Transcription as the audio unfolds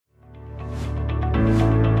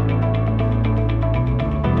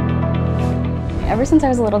Ever since I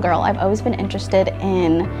was a little girl, I've always been interested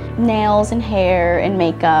in nails and hair and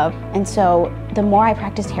makeup. And so the more I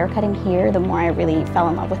practiced haircutting here, the more I really fell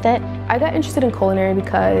in love with it. I got interested in culinary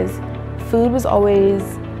because food was always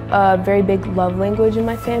a very big love language in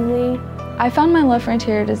my family. I found my love for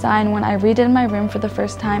interior design when I redid my room for the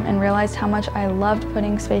first time and realized how much I loved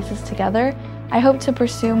putting spaces together. I hope to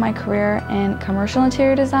pursue my career in commercial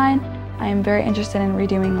interior design. I am very interested in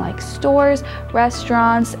redoing like stores,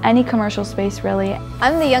 restaurants, any commercial space really.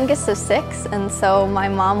 I'm the youngest of 6, and so my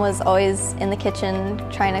mom was always in the kitchen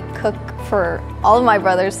trying to cook for all of my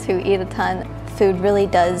brothers who eat a ton. Food really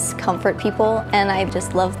does comfort people, and I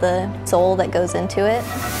just love the soul that goes into it.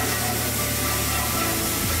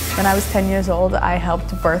 When I was 10 years old, I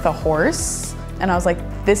helped birth a horse, and I was like,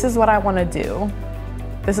 this is what I want to do.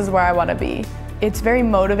 This is where I want to be. It's very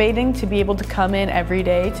motivating to be able to come in every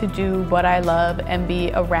day to do what I love and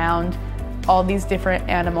be around all these different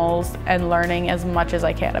animals and learning as much as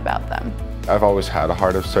I can about them. I've always had a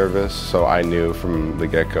heart of service, so I knew from the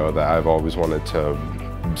get-go that I've always wanted to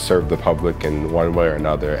serve the public in one way or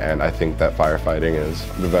another, and I think that firefighting is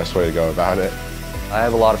the best way to go about it. I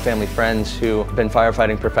have a lot of family friends who have been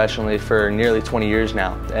firefighting professionally for nearly 20 years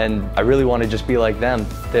now, and I really want to just be like them.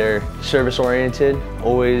 They're service-oriented,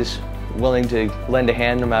 always willing to lend a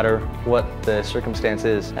hand no matter what the circumstance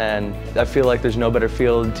is, and I feel like there's no better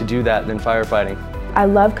field to do that than firefighting. I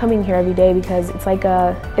love coming here every day because it's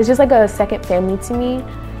just like a second family to me.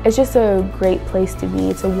 It's just a great place to be.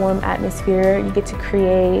 It's a warm atmosphere. You get to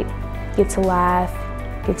create, get to laugh,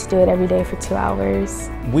 get to do it every day for 2 hours.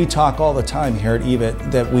 We talk all the time here at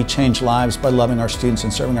EVIT that we change lives by loving our students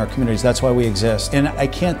and serving our communities. That's why we exist. And I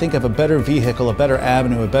can't think of a better vehicle, a better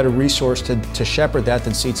avenue, a better resource to shepherd that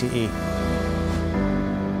than CTE.